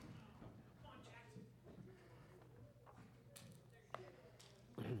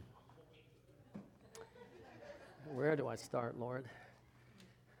Where do I start, Lord?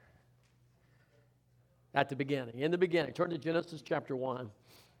 At the beginning. In the beginning. Turn to Genesis chapter 1.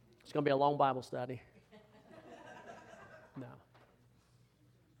 It's going to be a long Bible study. No.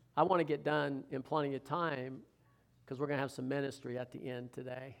 I want to get done in plenty of time because we're going to have some ministry at the end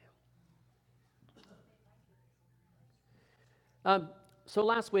today. So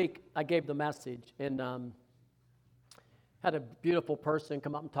last week I gave the message and had a beautiful person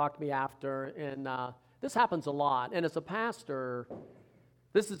come up and talk to me after, and this happens a lot. And as a pastor,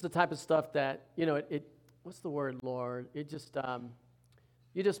 this is the type of stuff that, it what's the word, Lord? It just,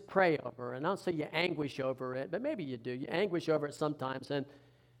 you just pray over, and I don't say you anguish over it, but maybe you do. You anguish over it sometimes, and,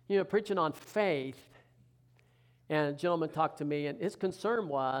 preaching on faith, and a gentleman talked to me, and his concern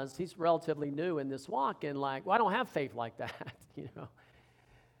was, he's relatively new in this walk, and well, I don't have faith like that,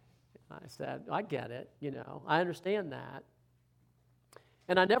 I said, I get it, I understand that.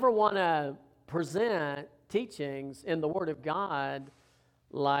 And I never want to present teachings in the Word of God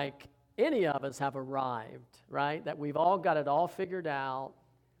like any of us have arrived, right? That we've all got it all figured out.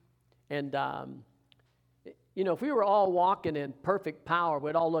 And, if we were all walking in perfect power,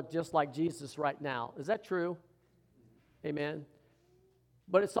 we'd all look just like Jesus right now. Is that true? Amen.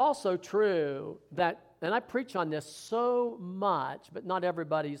 But it's also true that, and I preach on this so much, but not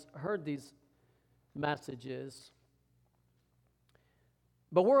everybody's heard these messages.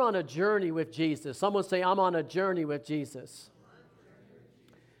 But we're on a journey with Jesus. Someone say, I'm on a journey with Jesus.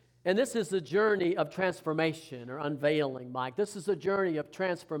 And this is a journey of transformation or unveiling, Mike. This is a journey of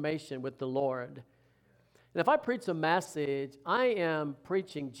transformation with the Lord. And if I preach a message, I am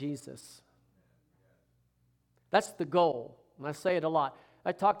preaching Jesus. That's the goal. And I say it a lot.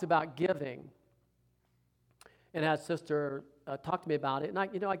 I talked about giving, and had a sister talk to me about it. And I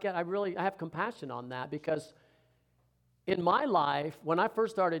have compassion on that, because in my life, when I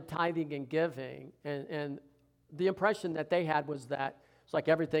first started tithing and giving, and the impression that they had was that it's like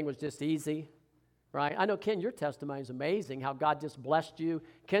everything was just easy, right? I know, Ken, your testimony is amazing, how God just blessed you.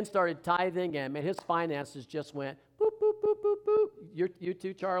 Ken started tithing, and his finances just went boop, boop, boop, boop, boop. You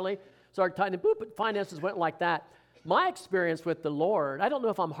too, Charlie? Started tithing, boop, but finances went like that. My experience with the Lord, I don't know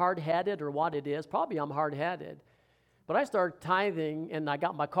if I'm hard-headed or what it is. Probably I'm hard-headed. But I started tithing, and I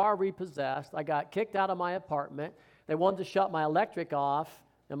got my car repossessed. I got kicked out of my apartment. They wanted to shut my electric off,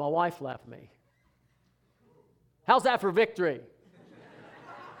 and my wife left me. How's that for victory?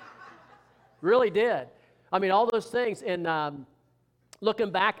 Really did. All those things. And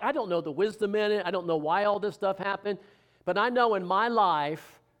looking back, I don't know the wisdom in it. I don't know why all this stuff happened. But I know in my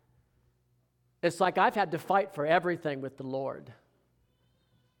life, it's like I've had to fight for everything with the Lord.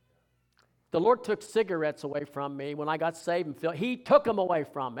 The Lord took cigarettes away from me when I got saved and filled. He took them away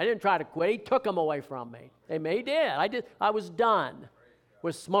from me. I didn't try to quit. He took them away from me. Amen. He did. I was done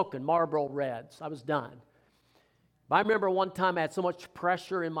with smoking Marlboro Reds. I was done. But I remember one time I had so much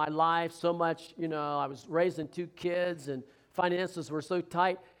pressure in my life, so much, I was raising 2 kids and finances were so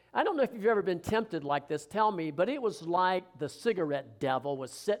tight. I don't know if you've ever been tempted like this, tell me, but it was like the cigarette devil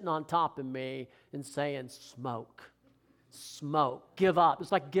was sitting on top of me and saying, smoke, give up.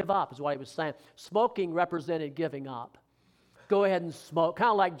 It's like give up is what he was saying. Smoking represented giving up. Go ahead and smoke.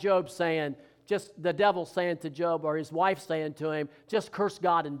 Kind of like Job saying, just the devil saying to Job, or his wife saying to him, just curse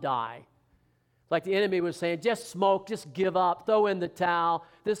God and die. Like the enemy was saying, just smoke, just give up, throw in the towel.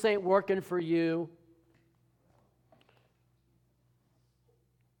 This ain't working for you.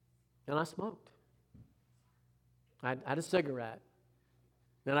 And I smoked. I had a cigarette.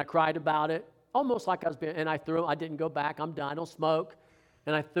 And I cried about it, almost like I was being, and I didn't go back. I'm done. I don't smoke.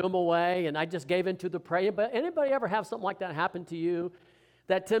 And I threw them away, and I just gave in to the prayer. But anybody ever have something like that happen to you?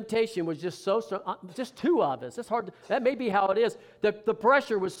 That temptation was just so just 2 of us. It's hard. That may be how it is. The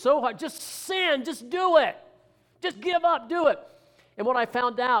pressure was so hard. Just sin. Just do it. Just give up. Do it. And what I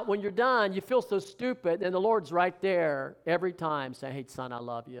found out, when you're done, you feel so stupid, and the Lord's right there every time saying, hey, son, I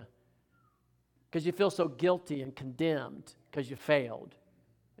love you. Because you feel so guilty and condemned because you failed.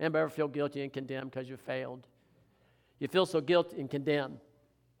 Anybody ever feel guilty and condemned because you failed? You feel so guilty and condemned.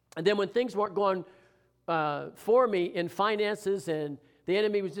 And then when things weren't going for me in finances, and the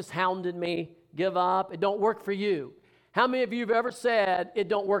enemy was just hounding me, give up, it don't work for you. How many of you have ever said, it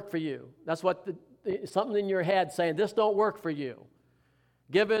don't work for you? That's what something in your head saying, this don't work for you.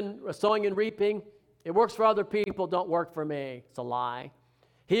 Giving, sowing and reaping, it works for other people, don't work for me. It's a lie.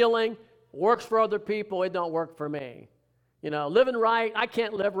 Healing, works for other people, it don't work for me. Living right, I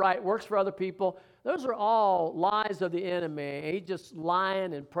can't live right, works for other people. Those are all lies of the enemy. He's just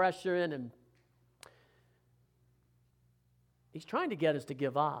lying and pressuring, and he's trying to get us to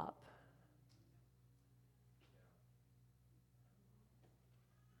give up.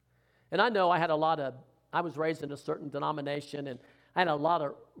 And I know I had a lot of I was raised in a certain denomination, and I had a lot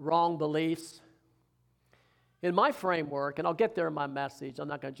of wrong beliefs. In my framework, and I'll get there in my message, I'm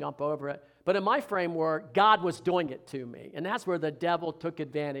not going to jump over it, but in my framework, God was doing it to me, and that's where the devil took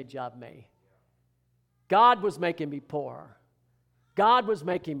advantage of me. God was making me poor. God was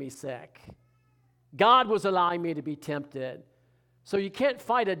making me sick. God was allowing me to be tempted. So you can't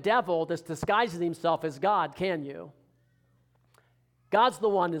fight a devil that's disguising himself as God, can you? God's the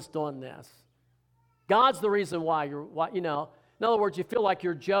one that's doing this. God's the reason why in other words, you feel like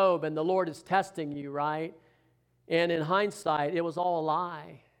you're Job and the Lord is testing you, right? And in hindsight, it was all a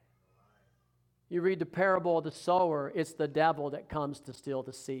lie. You read the parable of the sower, it's the devil that comes to steal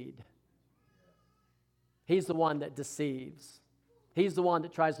the seed. He's the one that deceives. He's the one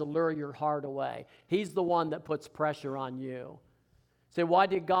that tries to lure your heart away. He's the one that puts pressure on you. Say, why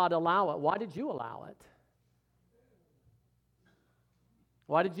did God allow it? Why did you allow it?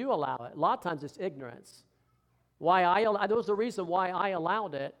 Why did you allow it? A lot of times it's ignorance. There was a reason why I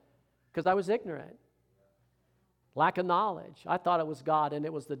allowed it, because I was ignorant. Lack of knowledge. I thought it was God, and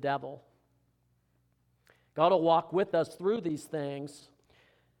it was the devil. God will walk with us through these things.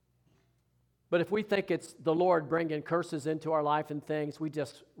 But if we think it's the Lord bringing curses into our life and things, we'll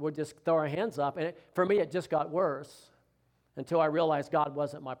just throw our hands up. And for me, it just got worse until I realized God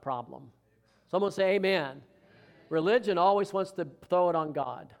wasn't my problem. Someone say amen. Amen. Religion always wants to throw it on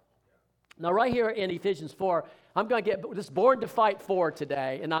God. Now, right here in Ephesians 4, I'm going to get this Born to Fight 4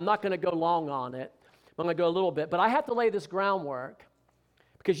 today, and I'm not going to go long on it. I'm going to go a little bit. But I have to lay this groundwork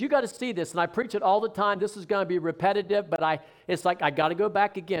because you got to see this, and I preach it all the time. This is going to be repetitive, but it's like I got to go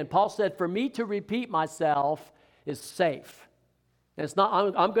back again. Paul said, for me to repeat myself is safe. And it's not,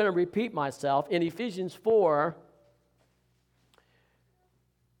 I'm going to repeat myself. In Ephesians 4,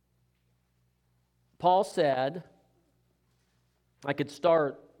 Paul said, I could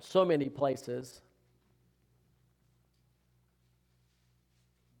start so many places.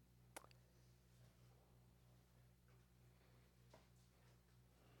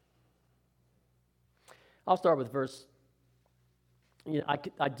 I'll start with verse,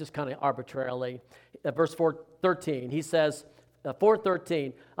 I just kind of arbitrarily, verse 4:13. He says,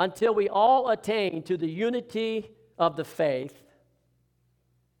 4:13, until we all attain to the unity of the faith.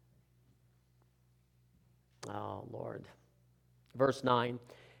 Oh, Lord. Verse 9.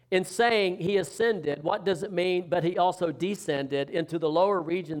 In saying he ascended, what does it mean? But he also descended into the lower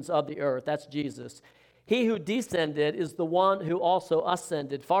regions of the earth. That's Jesus. He who descended is the one who also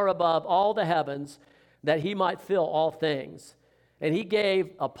ascended far above all the heavens, that he might fill all things. And he gave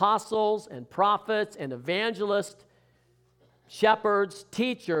apostles and prophets and evangelists, shepherds,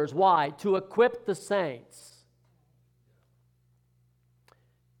 teachers. Why? To equip the saints.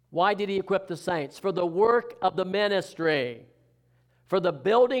 Why did he equip the saints? For the work of the ministry, for the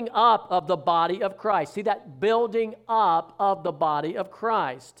building up of the body of Christ. See that? Building up of the body of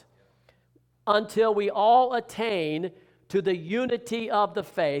Christ. Until we all attain to the unity of the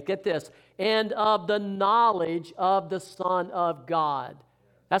faith, get this, and of the knowledge of the Son of God.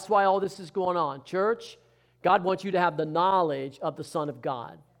 That's why all this is going on. Church, God wants you to have the knowledge of the Son of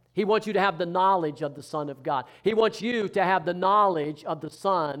God. He wants you to have the knowledge of the Son of God. He wants you to have the knowledge of the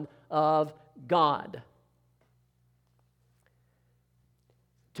Son of God.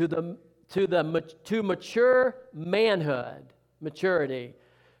 To mature manhood, maturity,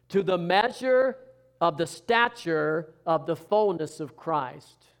 to the measure of the stature of the fullness of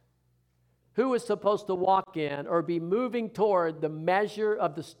Christ. Who is supposed to walk in or be moving toward the measure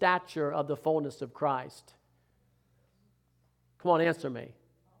of the stature of the fullness of Christ? Come on, answer me.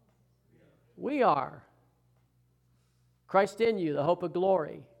 We are. Christ in you, the hope of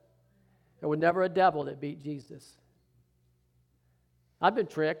glory. There was never a devil that beat Jesus. I've been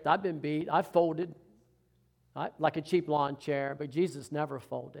tricked. I've been beat. I've folded like a cheap lawn chair, but Jesus never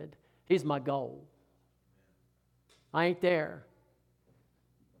folded. He's my goal. I ain't there.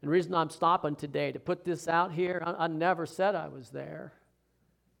 And the reason I'm stopping today to put this out here, I never said I was there,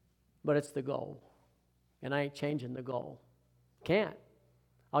 but it's the goal. And I ain't changing the goal. Can't.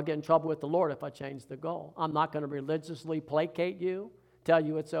 I'll get in trouble with the Lord if I change the goal. I'm not going to religiously placate you, tell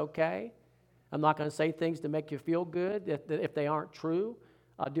you it's okay. I'm not going to say things to make you feel good if they aren't true.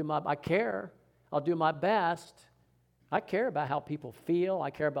 I care. I'll do my best. I care about how people feel.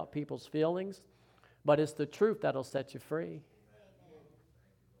 I care about people's feelings. But it's the truth that'll set you free.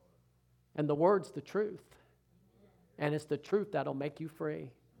 And the word's the truth. And it's the truth that'll make you free.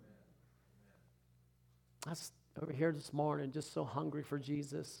 I was over here this morning just so hungry for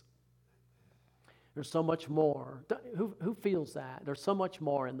Jesus. There's so much more. Who feels that? There's so much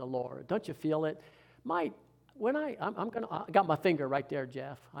more in the Lord. Don't you feel it? I got my finger right there,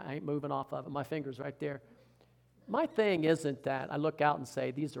 Jeff. I ain't moving off of it. My finger's right there. My thing isn't that I look out and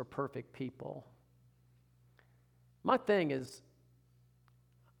say, these are perfect people. My thing is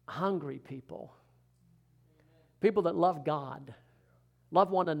hungry people. People that love God, love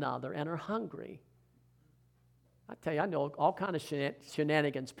one another, and are hungry. I tell you, I know all kind of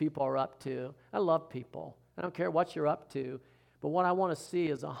shenanigans people are up to. I love people. I don't care what you're up to. But what I want to see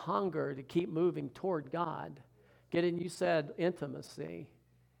is a hunger to keep moving toward God. You said intimacy.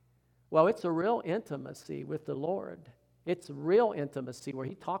 Well, it's a real intimacy with the Lord. It's real intimacy where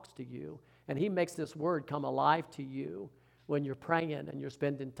He talks to you, and He makes this word come alive to you when you're praying and you're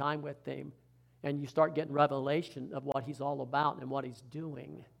spending time with Him, and you start getting revelation of what He's all about and what He's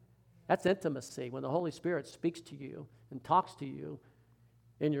doing. That's intimacy. When the Holy Spirit speaks to you and talks to you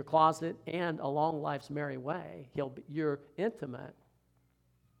in your closet and along life's merry way, you're intimate.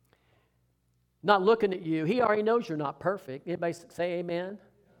 Not looking at you. He already knows you're not perfect. Anybody say amen?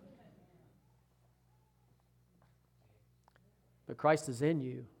 But Christ is in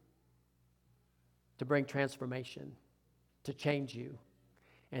you to bring transformation, to change you.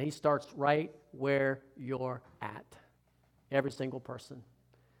 And He starts right where you're at. Every single person.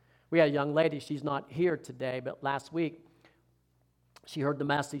 We had a young lady, she's not here today, but last week she heard the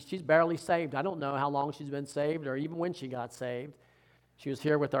message. She's barely saved. I don't know how long she's been saved or even when she got saved. She was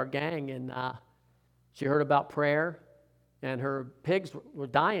here with our gang, and she heard about prayer, and her pigs were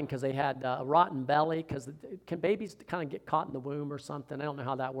dying because they had a rotten belly, because can babies kind of get caught in the womb or something? I don't know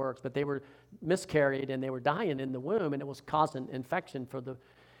how that works, but they were miscarried, and they were dying in the womb, and it was causing infection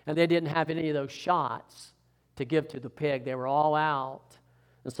and they didn't have any of those shots to give to the pig. They were all out.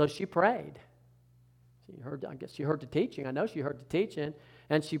 And so she prayed. I guess she heard the teaching. I know she heard the teaching,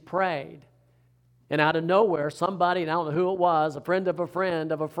 and she prayed. And out of nowhere, somebody, and I don't know who it was, a friend of a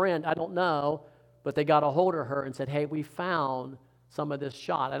friend of a friend, I don't know, but they got a hold of her and said, hey, we found some of this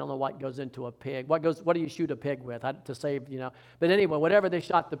shot. I don't know what goes into a pig. What do you shoot a pig with? To save, But anyway, whatever they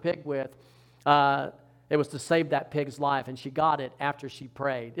shot the pig with, it was to save that pig's life, and she got it after she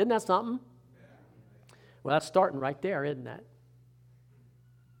prayed. Isn't that something? Well, that's starting right there, isn't it?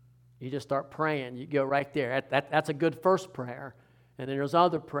 You just start praying. You go right there. That's a good first prayer. And then there's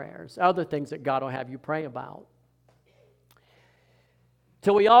other prayers, other things that God will have you pray about.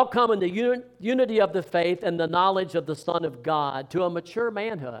 Till we all come in the unity of the faith and the knowledge of the Son of God, to a mature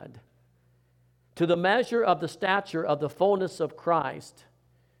manhood, to the measure of the stature of the fullness of Christ,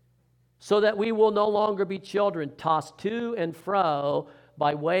 so that we will no longer be children tossed to and fro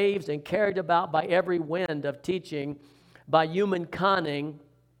by waves and carried about by every wind of teaching, by human cunning,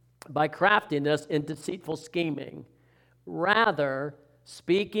 by craftiness and deceitful scheming. Rather,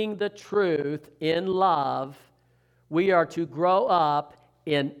 speaking the truth in love, we are to grow up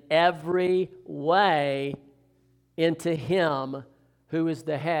in every way into Him who is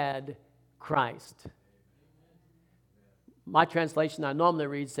the head, Christ. My translation I normally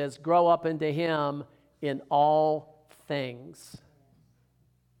read says, grow up into Him in all things.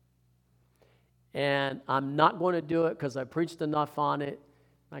 And I'm not going to do it because I preached enough on it.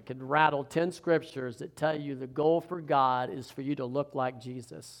 I could rattle 10 scriptures that tell you the goal for God is for you to look like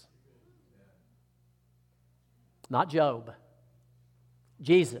Jesus. Not Job.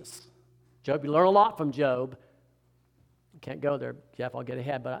 Jesus. Job, you learn a lot from Job. You can't go there, Jeff, I'll get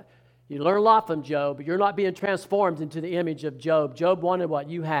ahead. But you learn a lot from Job, but you're not being transformed into the image of Job. Job wanted what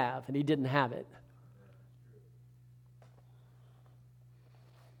you have, and he didn't have it.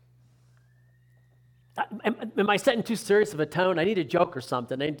 Am I setting too serious of a tone? I need a joke or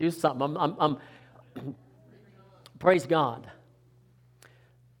something. I need to do something. I'm praise God.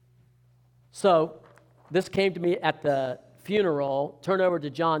 So this came to me at the funeral. Turn over to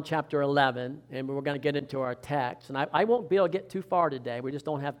John chapter 11, and we're going to get into our text. And I won't be able to get too far today. We just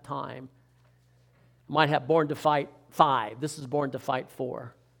don't have time. Might have Born to Fight 5. This is Born to Fight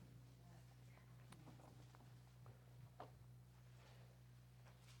 4.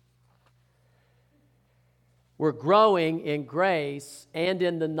 We're growing in grace and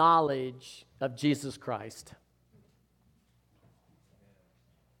in the knowledge of Jesus Christ.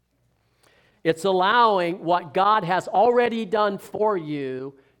 It's allowing what God has already done for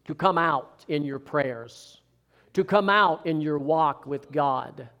you to come out in your prayers, to come out in your walk with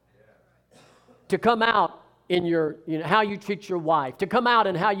God, to come out in your, how you treat your wife, to come out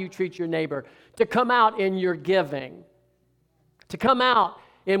in how you treat your neighbor, to come out in your giving, to come out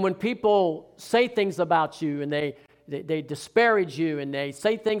and when people say things about you and they disparage you and they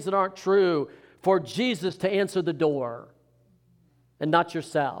say things that aren't true, for Jesus to answer the door and not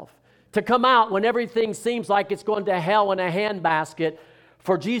yourself. To come out when everything seems like it's going to hell in a handbasket,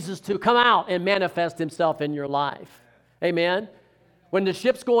 for Jesus to come out and manifest himself in your life. Amen? When the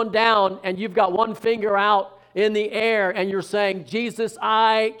ship's going down and you've got one finger out in the air and you're saying, Jesus,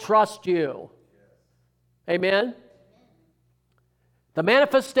 I trust you. Amen? The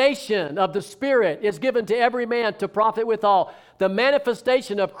manifestation of the Spirit is given to every man to profit withal. The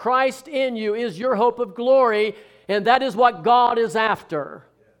manifestation of Christ in you is your hope of glory, and that is what God is after.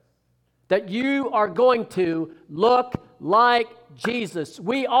 That you are going to look like Jesus.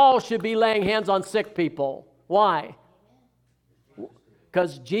 We all should be laying hands on sick people. Why?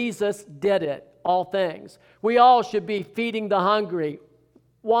 Because Jesus did it, all things. We all should be feeding the hungry.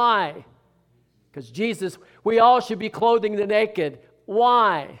 Why? Because Jesus. We all should be clothing the naked.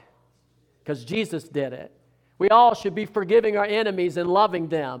 Why? Because Jesus did it. We all should be forgiving our enemies and loving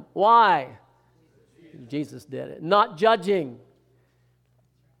them. Why? Jesus did it. Not judging.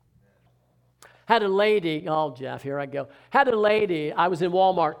 Had a lady, oh, Jeff, here I go. Had a lady, I was in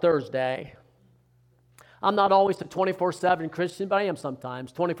Walmart Thursday. I'm not always a 24/7 Christian, but I am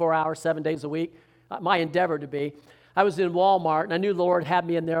sometimes, 24 hours, 7 days a week. My endeavor to be. I was in Walmart, and I knew the Lord had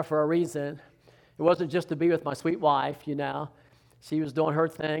me in there for a reason. It wasn't just to be with my sweet wife, you know. She was doing her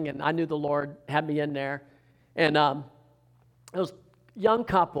thing, and I knew the Lord had me in there. And this young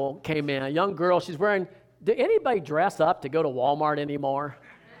couple came in, a young girl. She's wearing, did anybody dress up to go to Walmart anymore?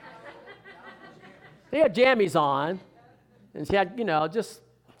 They had jammies on, and she had,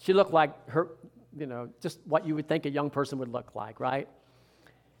 she looked like her, just what you would think a young person would look like, right?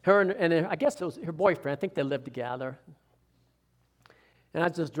 Her and I guess it was her boyfriend. I think they lived together. And I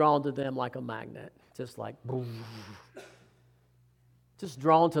was just drawn to them like a magnet, just like, boom. Just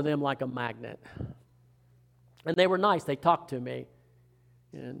drawn to them like a magnet. And they were nice. They talked to me.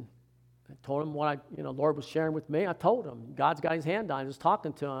 And I told them what Lord was sharing with me. I told them. God's got his hand on. I was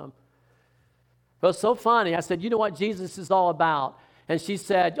talking to him. But it was so funny. I said, you know what Jesus is all about? And she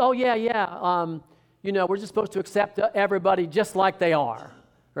said, oh, yeah. We're just supposed to accept everybody just like they are,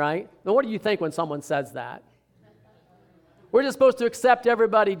 right? Now, what do you think when someone says that? We're just supposed to accept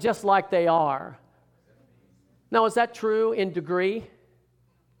everybody just like they are. Now, is that true in degree?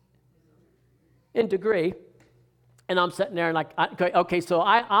 In degree. And I'm sitting there and okay, so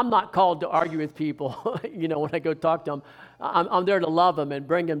I'm not called to argue with people, when I go talk to them. I'm there to love them and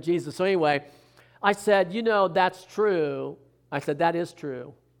bring them Jesus. So anyway, I said, that's true. I said, that is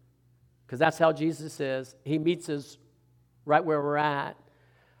true. Because that's how Jesus is. He meets us right where we're at.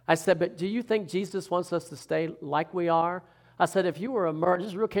 I said, but do you think Jesus wants us to stay like we are? I said, if you were a murderer,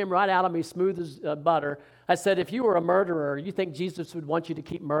 this came right out of me, smooth as butter. I said, if you were a murderer, you think Jesus would want you to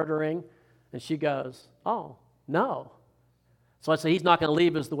keep murdering? And she goes, oh, no. So I said, he's not going to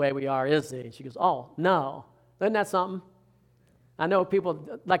leave us the way we are, is he? And she goes, oh, no. Isn't that something? I know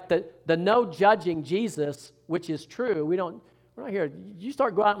people, like the no judging Jesus, which is true. We're not here. You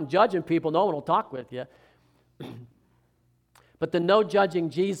start going out and judging people, no one will talk with you. But the no judging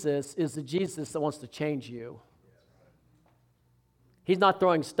Jesus is the Jesus that wants to change you. He's not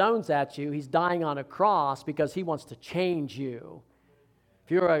throwing stones at you. He's dying on a cross because he wants to change you.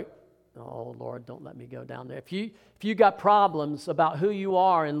 If you're oh, Lord, don't let me go down there. If you got problems about who you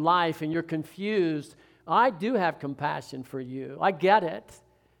are in life and you're confused, I do have compassion for you. I get it.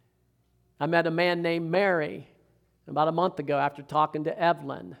 I met a man named Mary about a month ago after talking to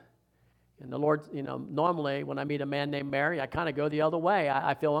Evelyn. And the Lord, normally when I meet a man named Mary, I kind of go the other way.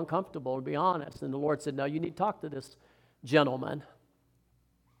 I feel uncomfortable, to be honest. And the Lord said, no, you need to talk to this gentleman.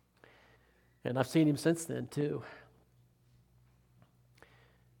 And I've seen him since then, too.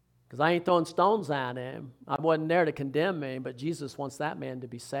 Because I ain't throwing stones at him. I wasn't there to condemn him, but Jesus wants that man to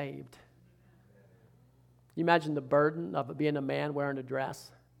be saved. You imagine the burden of being a man wearing a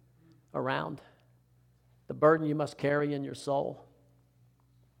dress around? The burden you must carry in your soul.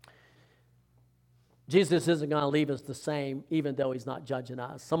 Jesus isn't going to leave us the same, even though he's not judging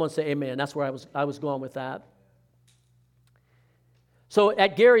us. Someone say amen. That's where I was going with that. So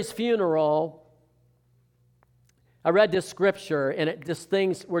at Gary's funeral, I read this scripture, and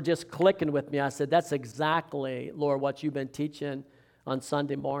things were just clicking with me. I said, that's exactly, Lord, what you've been teaching on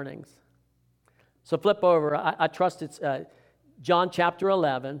Sunday mornings. So flip over. I trust it's John chapter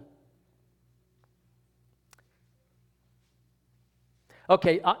 11.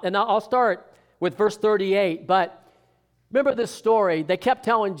 Okay, and I'll start with verse 38, but remember this story. They kept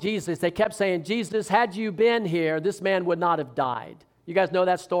telling Jesus, they kept saying, Jesus, had you been here, this man would not have died. You guys know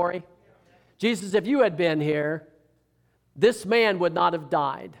that story? Jesus, if you had been here, this man would not have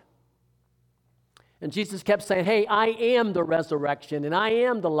died. And Jesus kept saying, hey, I am the resurrection and I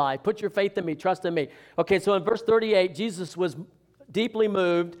am the life. Put your faith in me, trust in me. Okay, so in verse 38, Jesus was deeply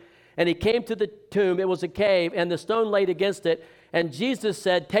moved and he came to the tomb. It was a cave and the stone laid against it. And Jesus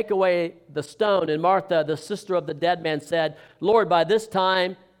said, take away the stone. And Martha, the sister of the dead man, said, Lord, by this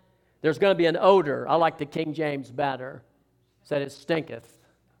time there's going to be an odor. I like the King James better. Said it stinketh.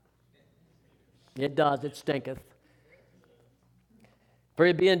 It does, it stinketh. For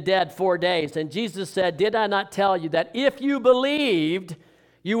he being dead 4 days. And Jesus said, did I not tell you that if you believed,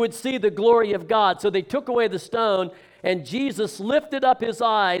 you would see the glory of God? So they took away the stone, and Jesus lifted up his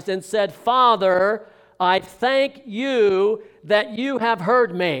eyes and said, Father, I thank you that you have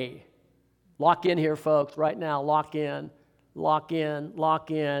heard me. Lock in here, folks, right now. Lock in, lock in, lock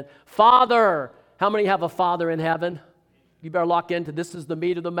in. Father, how many have a Father in heaven? You better lock into this. Is the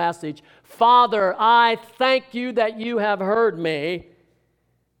meat of the message. Father, I thank you that you have heard me,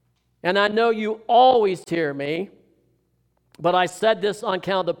 and I know you always hear me, but I said this on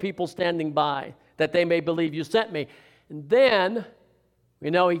account of the people standing by, that they may believe you sent me. And then,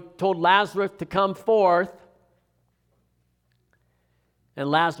 he told Lazarus to come forth, and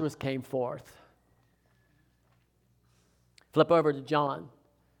Lazarus came forth. Flip over to John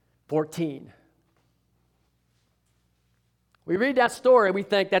 14. We read that story, we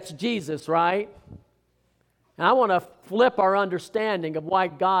think that's Jesus, right? And I want to flip our understanding of why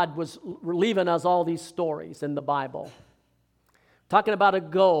God was leaving us all these stories in the Bible. Talking about a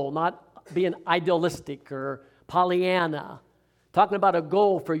goal, not being idealistic or Pollyanna. Talking about a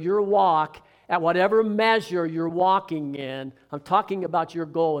goal for your walk at whatever measure you're walking in. I'm talking about your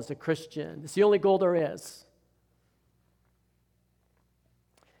goal as a Christian. It's the only goal there is.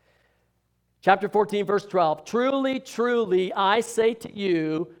 Chapter 14, verse 12. Truly, truly, I say to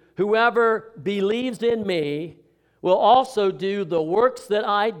you, whoever believes in me will also do the works that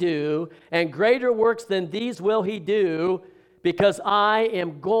I do, and greater works than these will he do, because I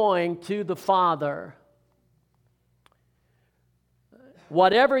am going to the Father.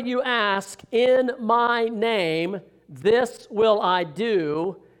 Whatever you ask in my name, this will I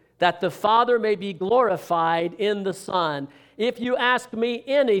do, that the Father may be glorified in the Son. If you ask me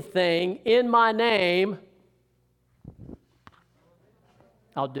anything in my name,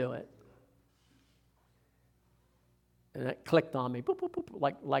 I'll do it. And it clicked on me, boop, boop,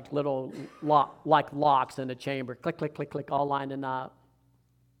 boop, like little locks in a chamber. Click, click, click, click, all lining up.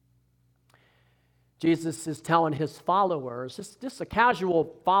 Jesus is telling his followers, just a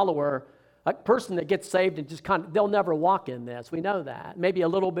casual follower, a person that gets saved and just they'll never walk in this. We know that. Maybe a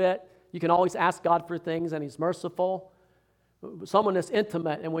little bit. You can always ask God for things, and he's merciful. Someone that's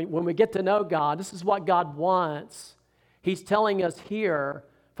intimate, and when we get to know God, this is what God wants. He's telling us here,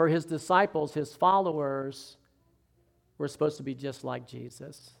 for his disciples, his followers, we're supposed to be just like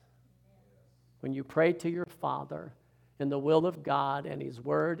Jesus. When you pray to your Father in the will of God, and his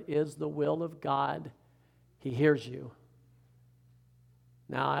word is the will of God, he hears you.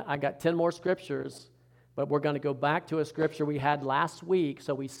 Now, I got 10 more scriptures, but we're going to go back to a scripture we had last week,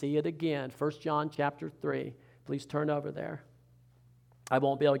 so we see it again. 1 John chapter 3. Please turn over there. I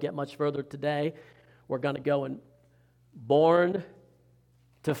won't be able to get much further today. We're going to go in Born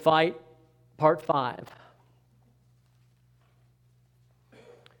to Fight, part 5.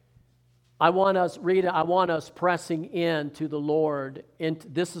 I want us pressing into the Lord.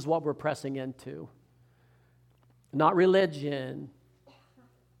 This is what we're pressing into. Not religion,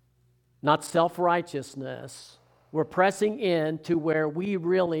 not self-righteousness. We're pressing in to where we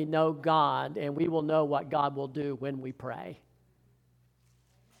really know God, and we will know what God will do when we pray.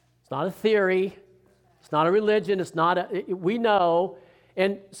 It's not a theory. It's not a religion. It's not we know.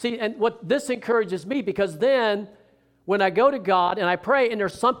 And see, and what this encourages me, because then when I go to God and I pray and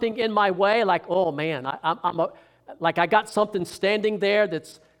there's something in my way, like, oh man, like I got something standing there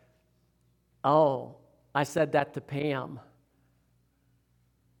that's, oh, I said that to Pam.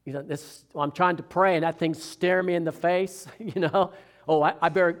 I'm trying to pray and that thing's staring me in the face, Oh, I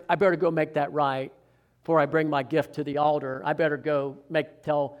better go make that right before I bring my gift to the altar. I better go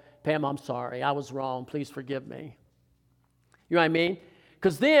tell Pam, I'm sorry, I was wrong, please forgive me. You know what I mean?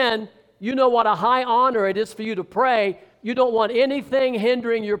 Because then, you know what a high honor it is for you to pray. You don't want anything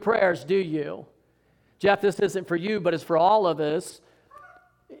hindering your prayers, do you? Jeff, this isn't for you, but it's for all of us.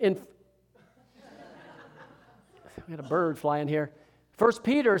 We had a bird flying here. 1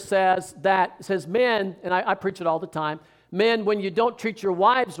 Peter says, men, and I preach it all the time, men, when you don't treat your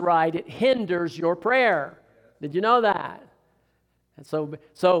wives right, it hinders your prayer. Did you know that? And so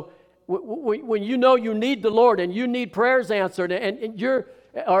when you know you need the Lord and you need prayers answered, and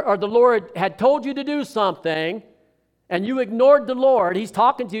or the Lord had told you to do something, and you ignored the Lord, he's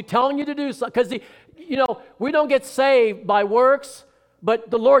talking to you, telling you to do something, because we don't get saved by works,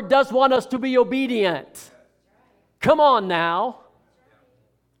 but the Lord does want us to be obedient. Come on now.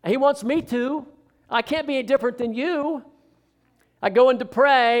 He wants me to. I can't be any different than you. I go in to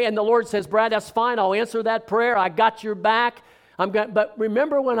pray, and the Lord says, Brad, that's fine. I'll answer that prayer. I got your back. But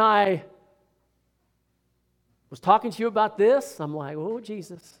remember when I was talking to you about this? I'm like, oh,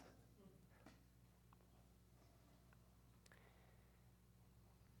 Jesus.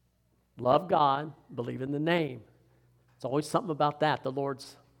 Love God, believe in the name. It's always something about that, the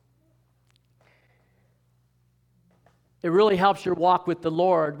Lord's. It really helps your walk with the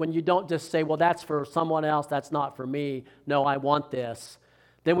Lord when you don't just say, well, that's for someone else, that's not for me. No, I want this.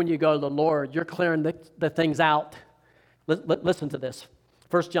 Then when you go to the Lord, you're clearing the things out. Listen to this.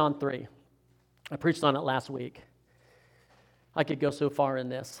 1 John 3. I preached on it last week. I could go so far in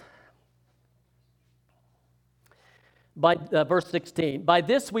this. By verse 16, by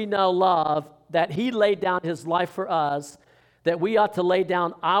this we know love, that he laid down his life for us, that we ought to lay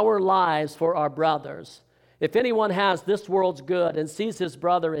down our lives for our brothers. If anyone has this world's good and sees his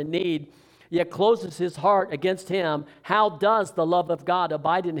brother in need, yet closes his heart against him, how does the love of God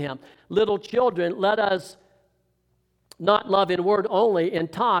abide in him? Little children, let us not love in word only, in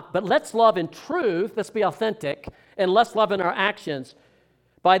talk, but let's love in truth, let's be authentic, and let's love in our actions.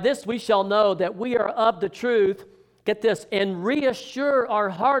 By this we shall know that we are of the truth, get this, and reassure our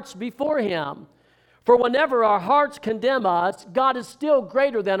hearts before him. For whenever our hearts condemn us, God is still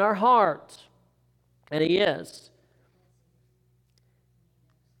greater than our hearts. And he is.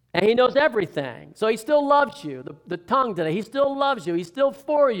 And he knows everything. So he still loves you. The tongue today, he still loves you. He's still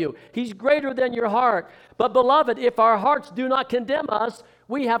for you. He's greater than your heart. But beloved, if our hearts do not condemn us,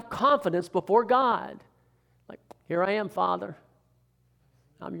 we have confidence before God. Like, here I am, Father.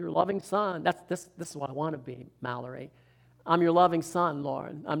 I'm your loving son. This is what I want to be, Mallory. I'm your loving son,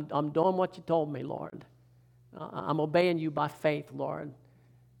 Lord. I'm doing what you told me, Lord. I'm obeying you by faith, Lord.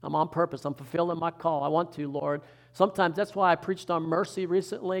 I'm on purpose. I'm fulfilling my call. I want to, Lord. Sometimes that's why I preached on mercy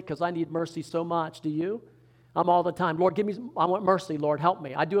recently, because I need mercy so much. Do you? I'm all the time. Lord, I want mercy, Lord. Help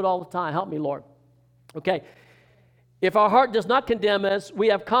me. I do it all the time. Help me, Lord. Okay. If our heart does not condemn us, we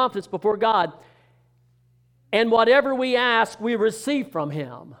have confidence before God. And whatever we ask, we receive from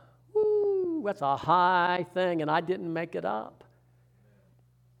him. Woo, that's a high thing, and I didn't make it up.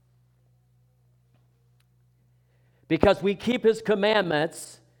 Because we keep his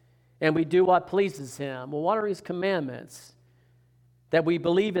commandments and we do what pleases him. Well, what are his commandments? That we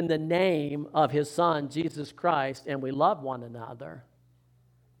believe in the name of his son, Jesus Christ, and we love one another.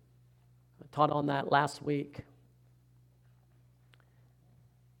 I taught on that last week.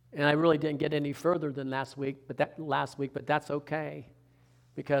 And I really didn't get any further than last week, but that's okay,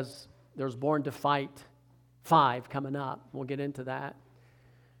 because there's Born to Fight 5 coming up. We'll get into that.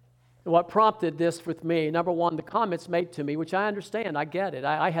 And what prompted this with me, number one, the comments made to me, which I understand, I get it.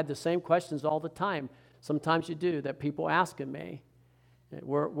 I had the same questions all the time. Sometimes you do, that people asking me.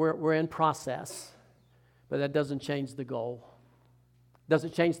 We're in process, but that doesn't change the goal. Does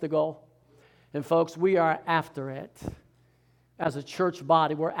it change the goal? And folks, we are after it. As a church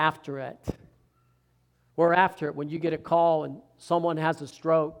body, we're after it. We're after it. When you get a call and someone has a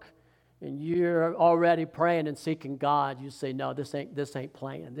stroke and you're already praying and seeking God, you say, no, this ain't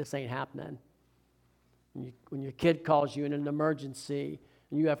playing. This ain't happening. When your kid calls you in an emergency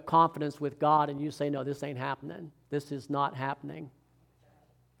and you have confidence with God and you say, no, this ain't happening. This is not happening.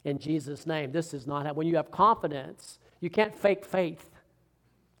 In Jesus' name, this is not happening. When you have confidence, you can't fake faith.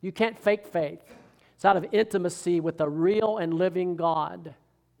 You can't fake faith. It's out of intimacy with a real and living God.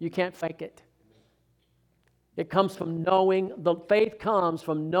 You can't fake it. It comes from knowing, the faith comes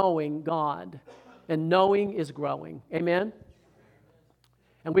from knowing God. And knowing is growing. Amen?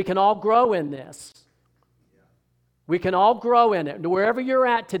 And we can all grow in this. We can all grow in it. Wherever you're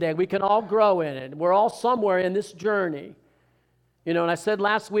at today, we can all grow in it. We're all somewhere in this journey. You know, and I said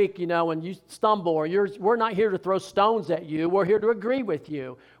last week, you know, when you stumble, we're not here to throw stones at you. We're here to agree with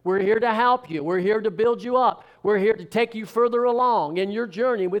you. We're here to help you. We're here to build you up. We're here to take you further along in your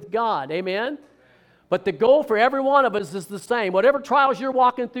journey with God. Amen? But the goal for every one of us is the same. Whatever trials you're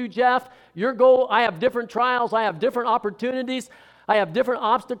walking through, Jeff, your goal, I have different trials. I have different opportunities. I have different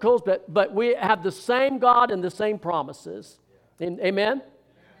obstacles, but we have the same God and the same promises. Amen?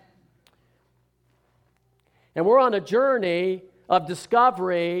 And we're on a journey of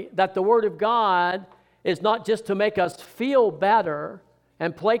discovery that the Word of God is not just to make us feel better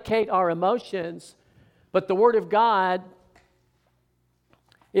and placate our emotions, but the Word of God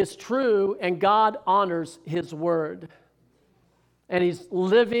is true, and God honors His Word. And He's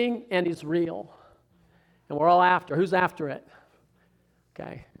living and He's real. And we're all after. Who's after it?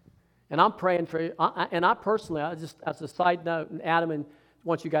 Okay. And I'm praying for you. And I personally, just as a side note, and Adam, and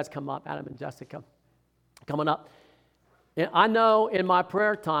once you guys come up, Adam and Jessica, coming up. And I know in my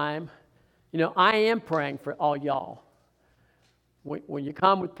prayer time, you know, I am praying for all y'all. When you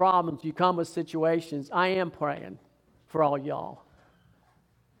come with problems, you come with situations, I am praying for all y'all.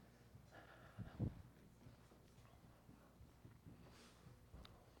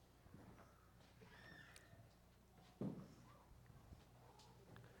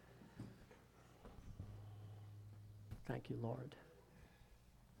 Thank you, Lord.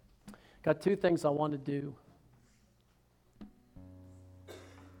 Got two things I want to do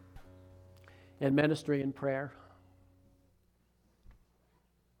in ministry and prayer.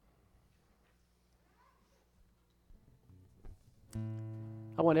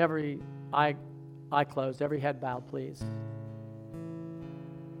 I want every eye closed, every head bowed, please.